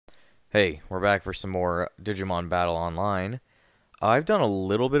Hey, we're back for some more Digimon Battle Online. I've done a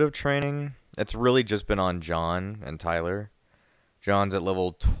little bit of training. It's really just been on John and Tyler. John's at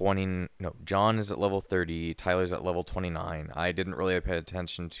level 20. No, John is at level 30. Tyler's at level 29. I didn't really pay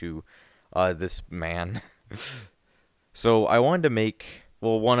attention to this man. So I wanted to make.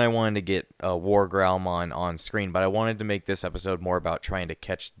 Well, one, I wanted to get War Growlmon on screen, but I wanted to make this episode more about trying to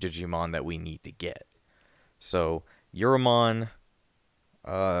catch Digimon that we need to get. So, Euromon.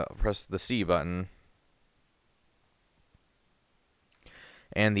 Press the C button.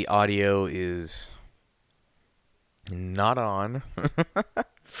 And the audio is not on.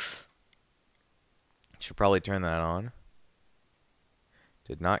 Should probably turn that on.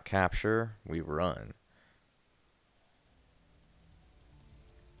 Did not capture. We run.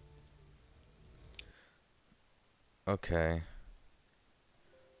 Okay.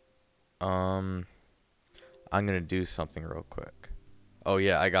 I'm gonna do something real quick. Oh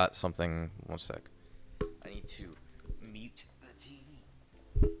yeah, I got something. One sec. I need to mute the TV.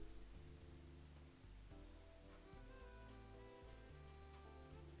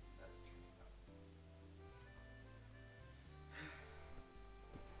 That's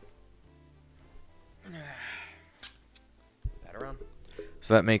that around.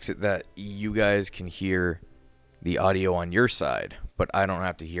 So that makes it that you guys can hear the audio on your side, but I don't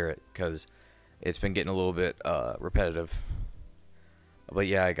have to hear it because it's been getting a little bit repetitive. But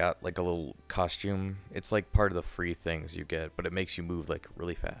yeah, I got like a little costume. It's like part of the free things you get, but it makes you move like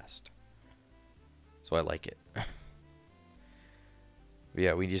really fast. So I like it. But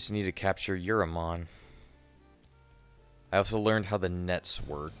yeah, we just need to capture Euromon. I also learned how the nets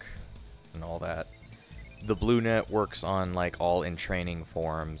work and all that. The blue net works on like all in training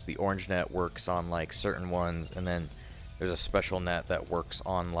forms. The orange net works on like certain ones, and then there's a special net that works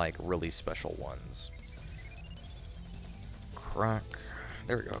on like really special ones. Crack.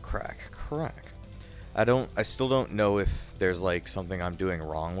 There we go, crack. I still don't know if there's like something I'm doing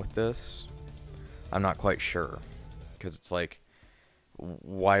wrong with this. I'm not quite sure. Because it's like,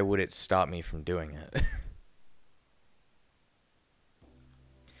 why would it stop me from doing it?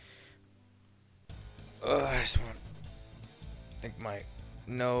 I just want I think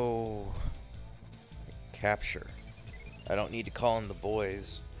no capture. I don't need to call in the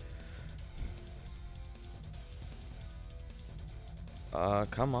boys.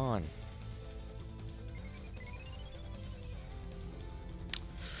 Come on.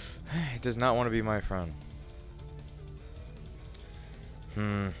 It does not want to be my friend.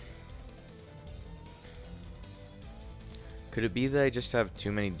 Could it be that I just have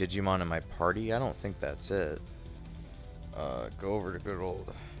too many Digimon in my party? I don't think that's it. Go over to good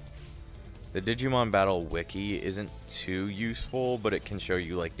old... The Digimon Battle Wiki isn't too useful, but it can show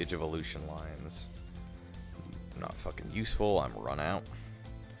you, like, Digivolution lines. Not fucking useful, I'm run out.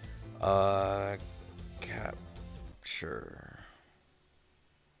 Capture.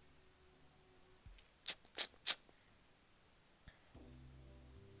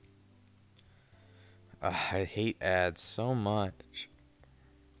 I hate ads so much.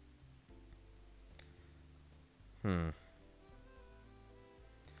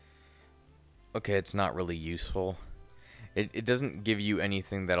 Okay, it's not really useful. It doesn't give you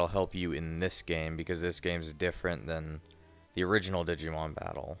anything that'll help you in this game, because this game's different than the original Digimon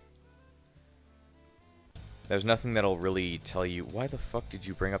Battle. There's nothing that'll really tell you... Why the fuck did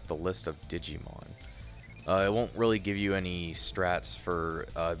you bring up the list of Digimon? It won't really give you any strats for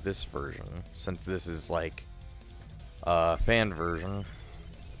this version, since this is like a fan version.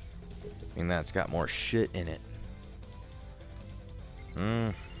 I mean, that's got more shit in it.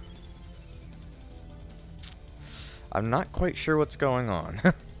 I'm not quite sure what's going on.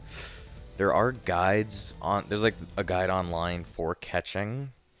 There are guides on... There's like a guide online for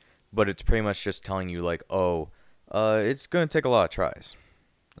catching, but it's pretty much just telling you like, oh, it's gonna take a lot of tries.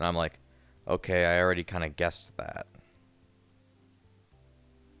 And I'm like, okay, I already kind of guessed that.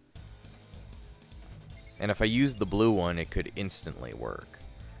 And if I use the blue one, it could instantly work.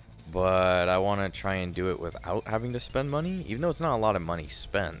 But I want to try and do it without having to spend money, even though it's not a lot of money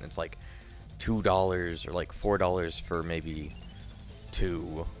spent. It's like $2 or like $4 for maybe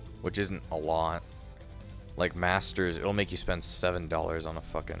 2, which isn't a lot. Like Masters, it'll make you spend $7 on a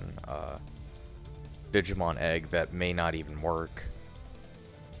fucking Digimon egg that may not even work.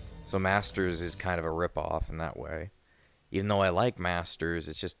 So Masters is kind of a ripoff in that way. Even though I like Masters,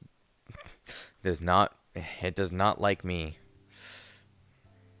 it's just it does not like me.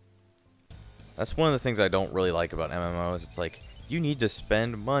 That's one of the things I don't really like about MMOs. It's like, you need to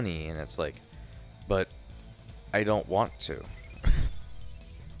spend money, and it's like, but I don't want to.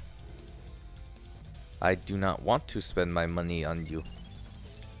 I do not want to spend my money on you.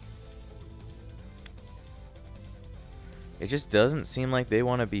 It just doesn't seem like they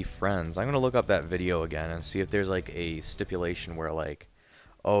want to be friends. I'm going to look up that video again and see if there's like a stipulation where like,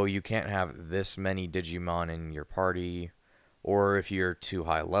 oh, you can't have this many Digimon in your party, or if you're too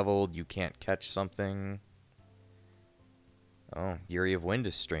high leveled, you can't catch something. Oh, Yuri of Wind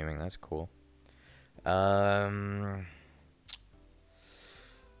is streaming. That's cool.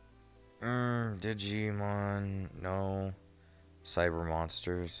 Digimon, no. Cyber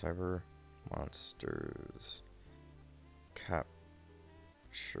monsters, capture.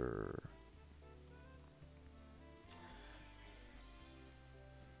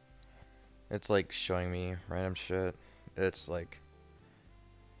 It's like showing me random shit. It's like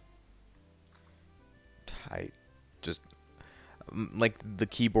I just like the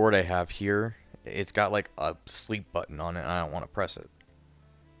keyboard I have here. It's got like a sleep button on it, and I don't want to press it.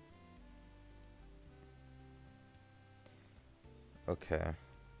 Okay.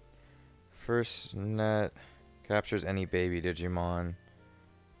 First net captures any baby Digimon.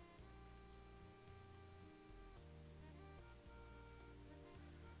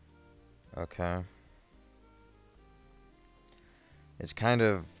 Okay. It's kind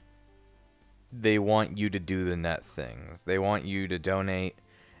of... They want you to do the net things. They want you to donate,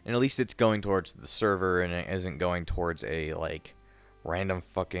 and at least it's going towards the server, and it isn't going towards a, like, random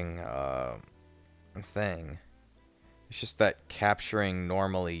fucking, thing. It's just that capturing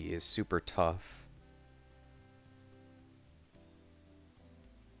normally is super tough.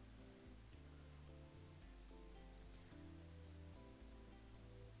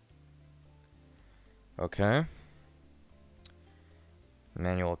 Okay.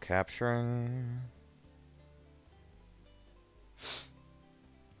 Manual capturing.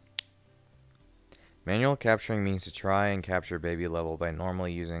 Manual capturing means to try and capture baby level by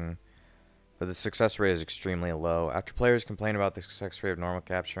normally using, but the success rate is extremely low. After players complain about the success rate of normal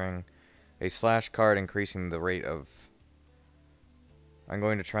capturing, a slash card increasing the rate of... I'm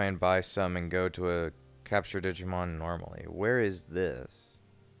going to try and buy some and go to a capture Digimon normally. Where is this?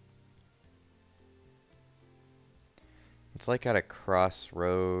 It's like at a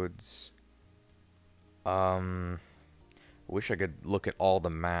crossroads. Wish I could look at all the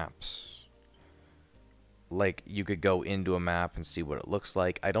maps. Like, you could go into a map and see what it looks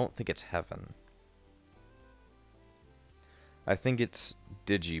like. I don't think it's heaven. I think it's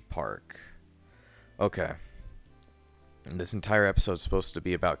Digipark. Okay. And this entire episode's supposed to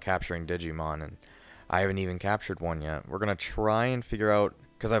be about capturing Digimon, and I haven't even captured one yet. We're gonna try and figure out...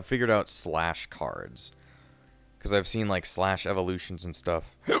 Because I've figured out slash cards. Because I've seen, like, slash evolutions and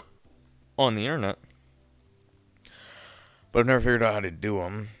stuff on the internet. But I've never figured out how to do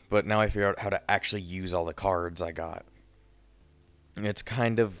them. But now I figured out how to actually use all the cards I got. It's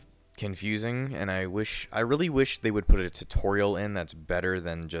kind of confusing, and I really wish they would put a tutorial in that's better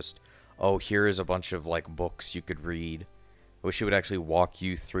than just, oh, here is a bunch of, like, books you could read. I wish it would actually walk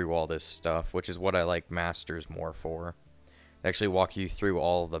you through all this stuff, which is what I like Masters more for. They actually walk you through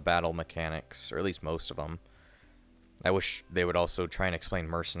all the battle mechanics, or at least most of them. I wish they would also try and explain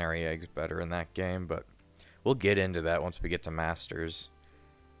mercenary eggs better in that game, but we'll get into that once we get to Masters.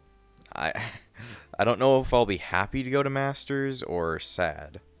 I don't know if I'll be happy to go to Masters or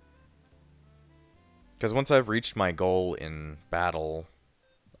sad. Because once I've reached my goal in battle,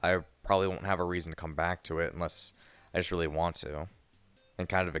 I probably won't have a reason to come back to it unless I just really want to. And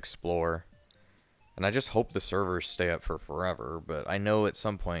kind of explore. And I just hope the servers stay up for forever, but I know at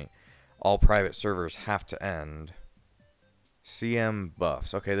some point all private servers have to end. CM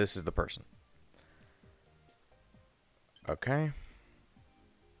buffs. Okay, this is the person. Okay.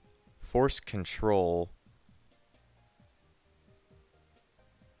 Force control.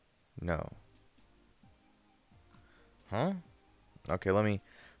 No. Huh? Okay,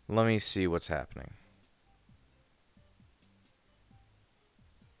 let me see what's happening.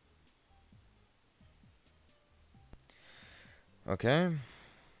 Okay.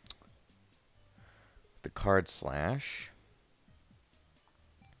 The card slash.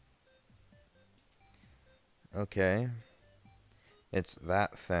 Okay. It's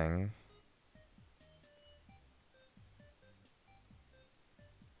that thing.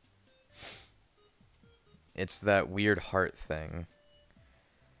 It's that weird heart thing.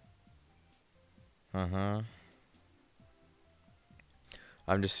 I'm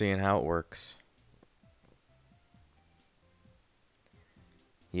just seeing how it works.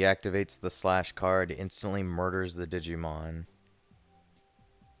 He activates the slash card, instantly murders the Digimon,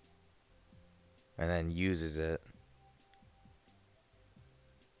 and then uses it.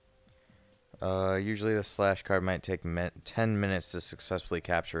 Usually the slash card might take 10 minutes to successfully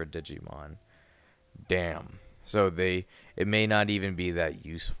capture a Digimon. Damn. So it may not even be that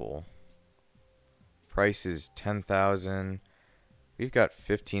useful. Price is 10,000. We've got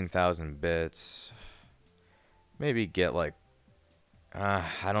 15,000 bits. Maybe get like...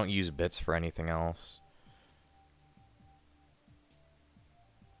 I don't use bits for anything else.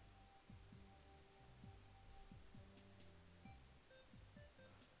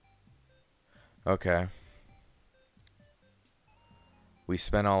 Okay. We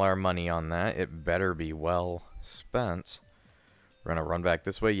spent all our money on that. It better be well spent. We're gonna run back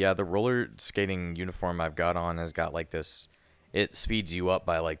this way. Yeah, the roller skating uniform I've got on has got like this. It speeds you up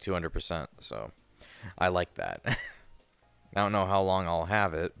by like 200%. So I like that. I don't know how long I'll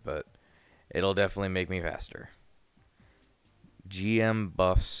have it, but it'll definitely make me faster. GM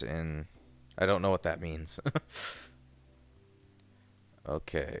buffs in... I don't know what that means.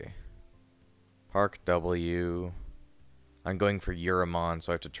 Okay. Park W. I'm going for Euramon,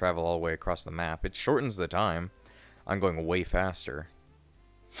 so I have to travel all the way across the map. It shortens the time. I'm going way faster.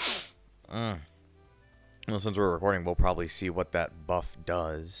 Well, since we're recording, we'll probably see what that buff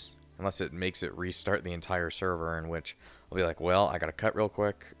does. Unless it makes it restart the entire server, in which I'll be like, well, I gotta cut real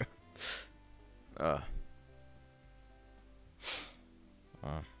quick. I'm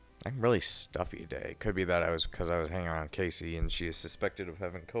really stuffy today. Could be that because I was hanging around Casey and she is suspected of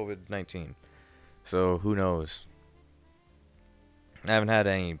having COVID-19. So who knows? I haven't had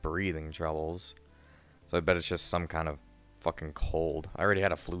any breathing troubles. So I bet it's just some kind of fucking cold. I already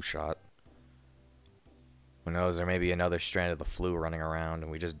had a flu shot. Who knows, there may be another strand of the flu running around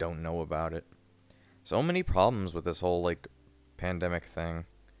and we just don't know about it. So many problems with this whole, like, pandemic thing.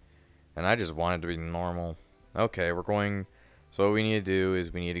 And I just want it to be normal. Okay, we're going... So what we need to do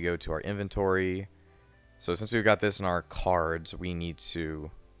is we need to go to our inventory. So since we've got this in our cards, we need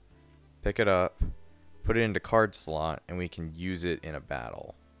to pick it up, put it into card slot, and we can use it in a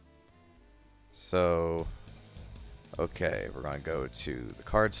battle. So, okay, we're going to go to the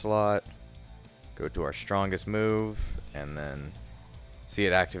card slot, go to our strongest move, and then see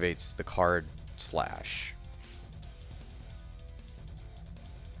it activates the card slash.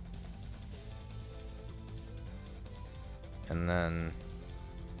 And then,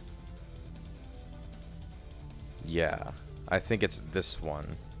 yeah, I think it's this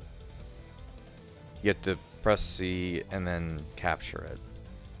one. You have to press C and then capture it.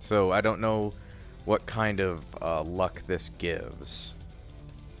 So I don't know what kind of luck this gives.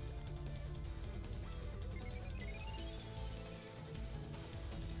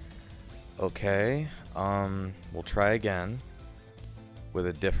 Okay, we'll try again with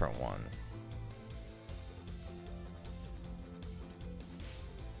a different one.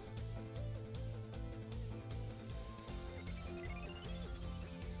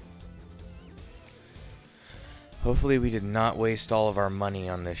 Hopefully we did not waste all of our money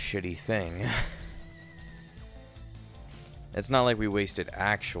on this shitty thing. It's not like we wasted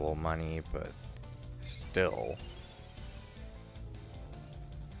actual money, but still.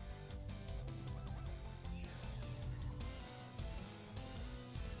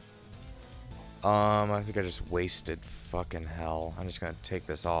 I think I just wasted fucking hell. I'm just gonna take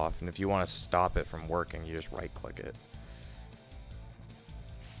this off, and if you want to stop it from working, you just right-click it.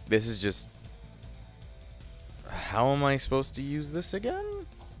 This is just... How am I supposed to use this again?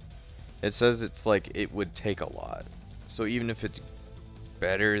 It says it's like it would take a lot. So even if it's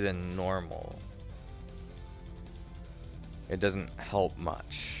better than normal, it doesn't help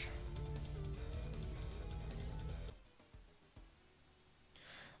much.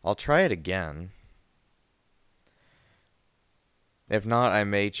 I'll try it again. If not, I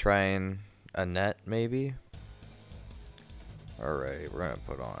may try a net, maybe. Alright, we're gonna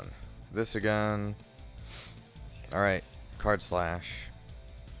put on this again. Alright, card slash.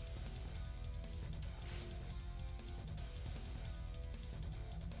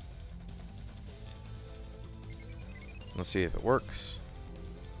 Let's see if it works.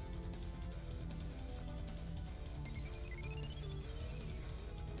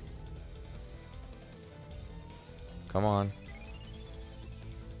 Come on.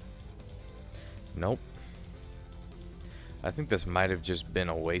 Nope. I think this might have just been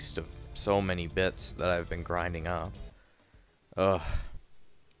a waste of so many bits that I've been grinding up. Ugh.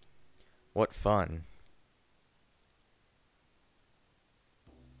 What fun.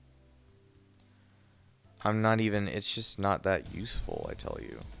 I'm not even, it's just not that useful, I tell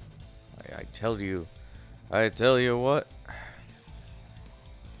you. I tell you what.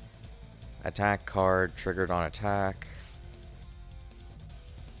 Attack card triggered on attack.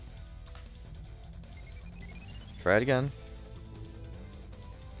 Try it again.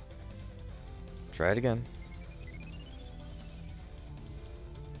 Try it again.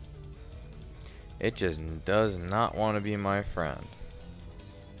 It just does not want to be my friend.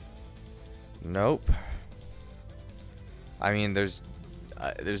 Nope. I mean, there's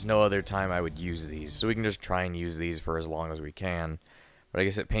no other time I would use these, so we can just try and use these for as long as we can. But I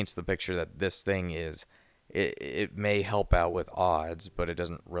guess it paints the picture that this thing is, it may help out with odds, but it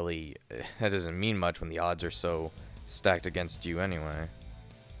doesn't really, that doesn't mean much when the odds are so stacked against you anyway.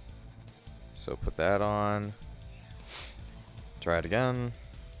 So put that on. Try it again.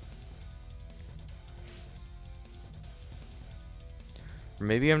 Or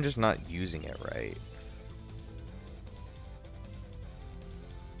maybe I'm just not using it right.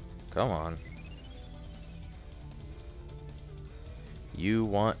 Come on. You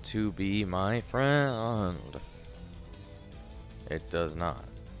want to be my friend. It does not.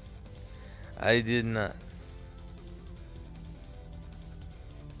 I did not.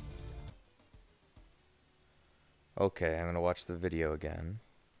 Okay, I'm gonna watch the video again.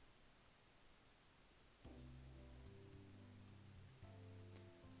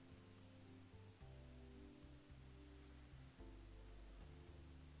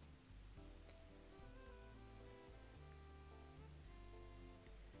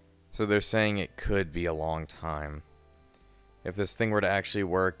 So they're saying it could be a long time. If this thing were to actually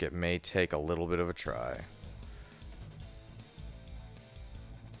work, it may take a little bit of a try.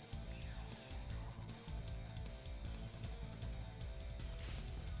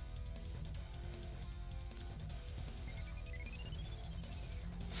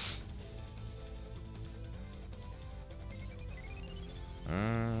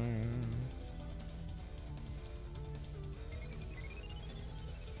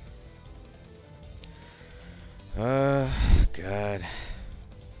 God.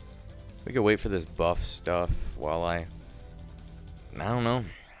 We could wait for this buff stuff while I don't know.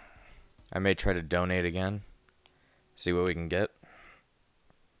 I may try to donate again. See what we can get.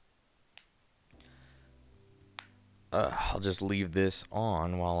 I'll just leave this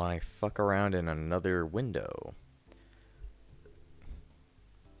on while I fuck around in another window.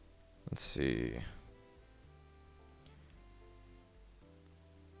 Let's see.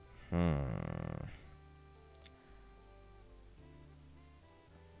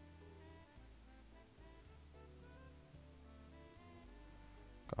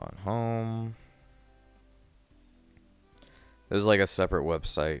 Gone home. There's like a separate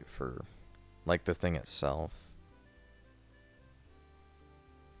website for like the thing itself.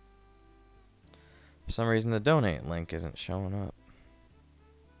 For some reason the donate link isn't showing up.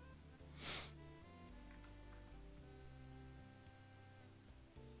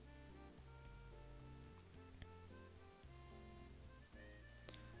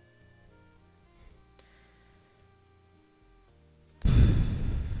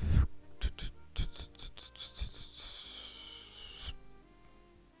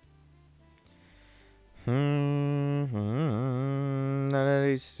 Let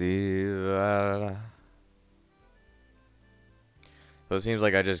me see. So it seems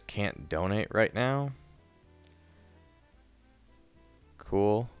like I just can't donate right now.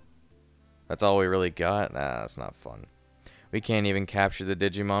 Cool. That's all we really got? Nah, that's not fun. We can't even capture the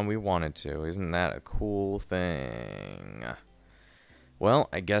Digimon we wanted to. Isn't that a cool thing? Well,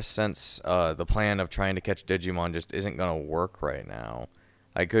 I guess since the plan of trying to catch Digimon just isn't gonna work right now,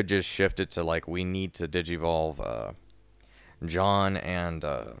 I could just shift it to like we need to Digivolve John and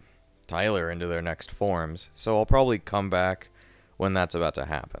Tyler into their next forms. So I'll probably come back when that's about to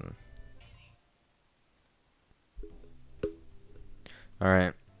happen.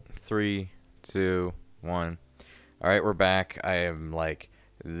 Alright, 3, 2, 1. Alright, we're back. I am like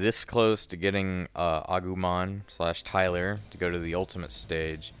this close to getting Agumon / Tyler to go to the ultimate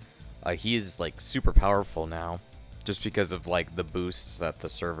stage. He is like super powerful now, just because of like the boosts that the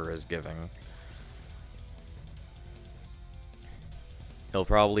server is giving. He'll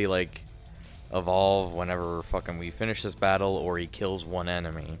probably like evolve whenever fucking we finish this battle, or he kills one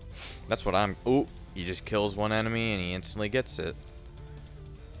enemy. That's what I'm. Ooh, he just kills one enemy and he instantly gets it.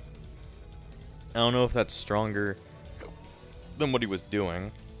 I don't know if that's stronger than what he was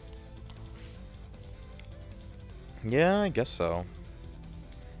doing. Yeah, I guess so.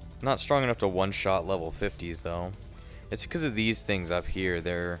 Not strong enough to one-shot level 50s though. It's because of these things up here.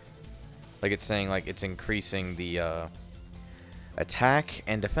 They're like, it's saying like it's increasing the attack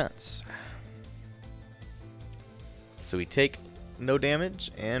and defense. So we take no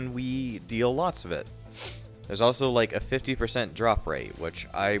damage and we deal lots of it. There's also like a 50% drop rate, which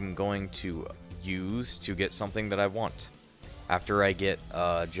I'm going to use to get something that I want after I get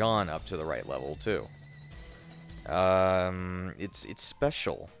John up to the right level too. It's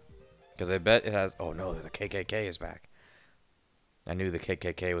special because I bet it has. Oh no, the KKK is back. I knew the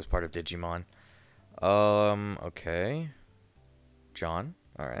KKK was part of Digimon. Okay. John,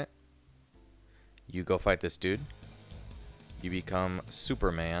 all right. You go fight this dude. You become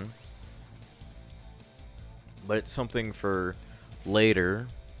Superman. But it's something for later.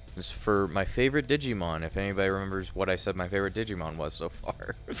 It's for my favorite Digimon, if anybody remembers what I said my favorite Digimon was so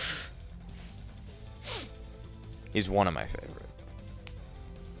far. He's one of my favorite.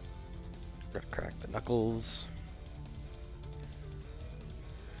 Gotta crack the knuckles.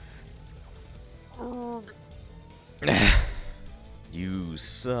 You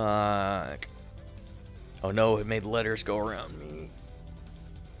suck. Oh no, it made letters go around me.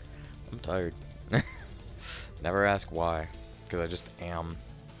 I'm tired. Never ask why, because I just am.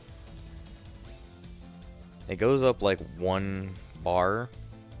 It goes up like 1 bar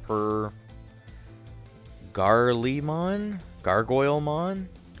per Garlemon? Gargoylemon?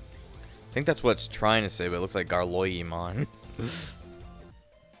 I think that's what it's trying to say, but it looks like Garloyemon.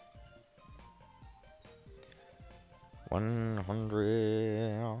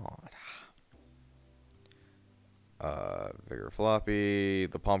 100. Vigor Floppy,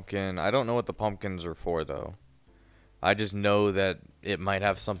 the pumpkin. I don't know what the pumpkins are for, though. I just know that it might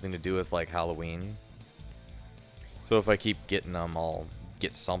have something to do with, like, Halloween. So if I keep getting them, I'll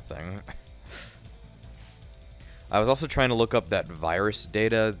get something. I was also trying to look up that virus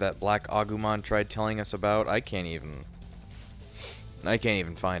data that Black Agumon tried telling us about. I can't even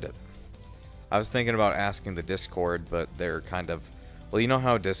find it. I was thinking about asking the Discord, but they're kind of... Well, you know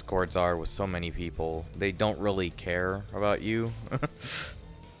how Discords are with so many people. They don't really care about you.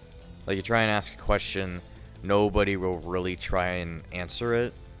 Like, you try and ask a question, nobody will really try and answer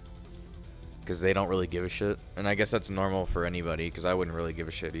it. Because they don't really give a shit. And I guess that's normal for anybody, because I wouldn't really give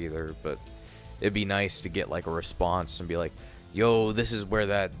a shit either. But it'd be nice to get, like, a response and be like, yo, this is where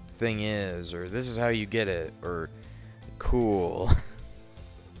that thing is, or this is how you get it, or cool.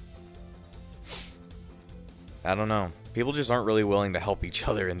 I don't know. People just aren't really willing to help each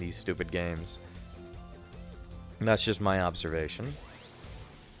other in these stupid games. And that's just my observation.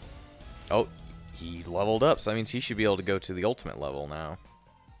 Oh, he leveled up, so that means he should be able to go to the ultimate level now.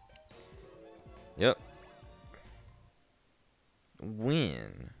 Yep.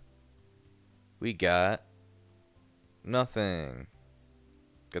 Win. We got nothing.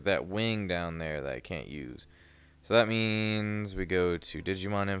 Got that wing down there that I can't use. So that means we go to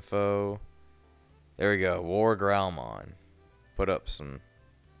Digimon info. There we go. War Growlmon. Put up some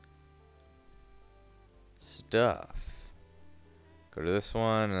stuff. Go to this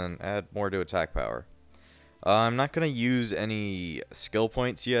one and add more to attack power. I'm not going to use any skill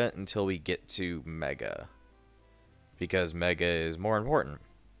points yet until we get to Mega. Because Mega is more important.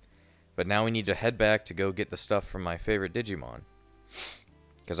 But now we need to head back to go get the stuff from my favorite Digimon.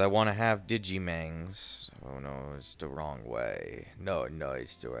 Because I want to have Digimangs. Oh no, it's the wrong way. No,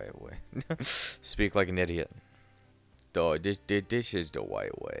 it's the right way. Speak like an idiot. This is the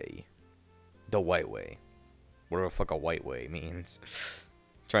white way. The white way. Whatever the fuck a white way means.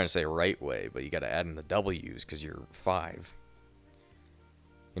 Trying to say right way, but you gotta add in the W's because you're 5.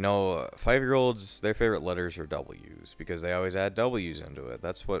 You know, 5-year-olds, their favorite letters are W's because they always add W's into it.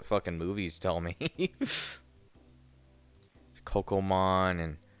 That's what fucking movies tell me. Cocomon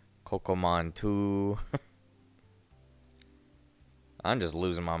and Cocomon 2. I'm just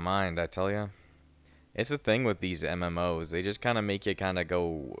losing my mind, I tell you. It's the thing with these MMOs. They just kind of make you kind of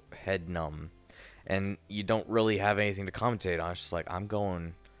go head numb. And you don't really have anything to commentate on. It's just like, I'm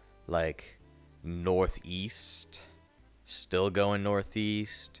going, like, northeast. Still going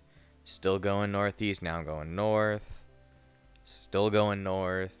northeast. Still going northeast. Now I'm going north. Still going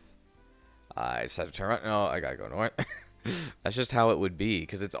north. I decided to turn right. No, I gotta go north. That's just how it would be.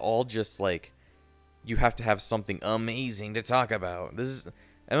 Because it's all just, like, you have to have something amazing to talk about. This is...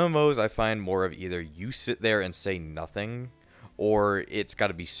 MMOs, I find more of either you sit there and say nothing, or it's got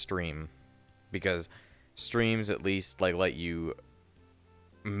to be stream. Because streams at least like let you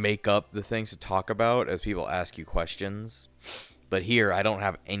make up the things to talk about as people ask you questions. But here, I don't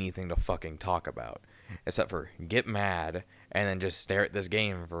have anything to fucking talk about. Except for get mad and then just stare at this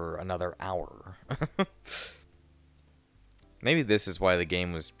game for another hour. Maybe this is why the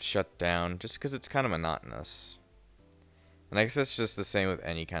game was shut down, just because it's kind of monotonous. And I guess that's just the same with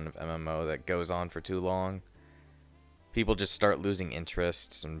any kind of MMO that goes on for too long. People just start losing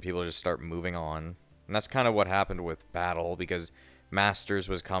interests, and people just start moving on. And that's kind of what happened with Battle, because Masters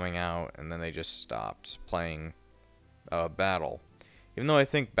was coming out, and then they just stopped playing Battle. Even though I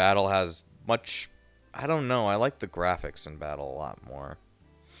think Battle has much... I don't know, I like the graphics in Battle a lot more.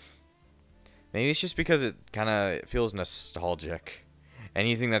 Maybe it's just because it kind of feels nostalgic.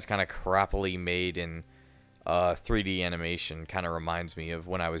 Anything that's kind of crappily made in... 3D animation kind of reminds me of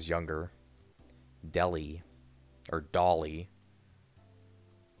when I was younger. Dolly.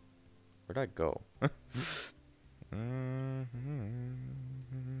 Where'd I go?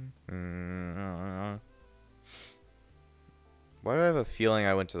 Why do I have a feeling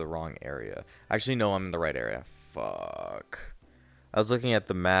I went to the wrong area? Actually, no, I'm in the right area. Fuck. I was looking at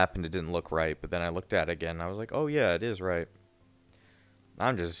the map and it didn't look right, but then I looked at it again and I was like, oh yeah, it is right.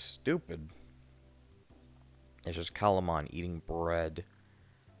 I'm just stupid. It's just Calamon eating bread.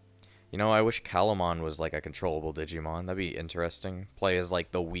 You know, I wish Calamon was like a controllable Digimon. That'd be interesting. Play as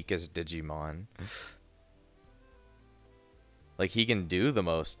like the weakest Digimon. Like he can do the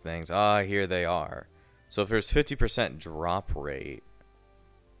most things. Ah, here they are. So if there's 50% drop rate,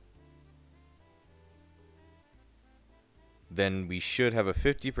 then we should have a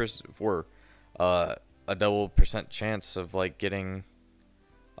 50% or a double percent chance of like getting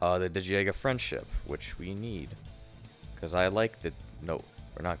the Digiega friendship, which we need. Because I like the... No,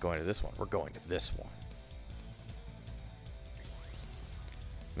 we're not going to this one. We're going to this one.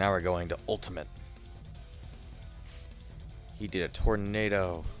 Now we're going to Ultimate. He did a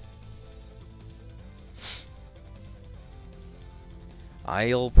tornado.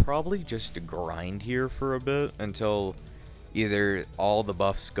 I'll probably just grind here for a bit until either all the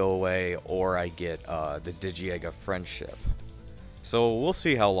buffs go away or I get the Digiega friendship. So we'll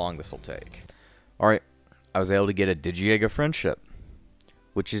see how long this will take. Alright, I was able to get a Digiega friendship,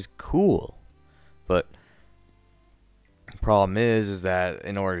 which is cool. But the problem is that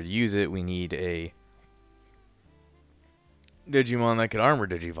in order to use it, we need a Digimon that can armor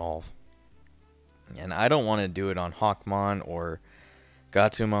Digivolve. And I don't want to do it on Hawkmon or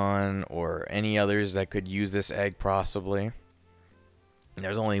Gatomon or any others that could use this egg possibly. And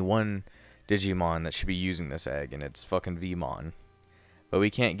there's only one Digimon that should be using this egg, and it's fucking Vmon. But we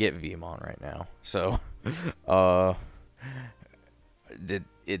can't get Vmon right now. So,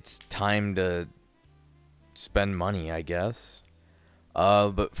 it's time to spend money, I guess.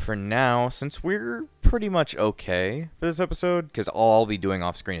 But for now, since we're pretty much okay for this episode, because all I'll be doing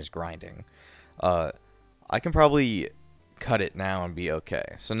off screen is grinding, I can probably cut it now and be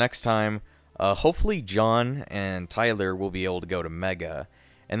okay. So next time, hopefully John and Tyler will be able to go to Mega,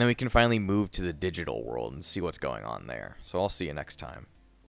 and then we can finally move to the digital world and see what's going on there. So I'll see you next time.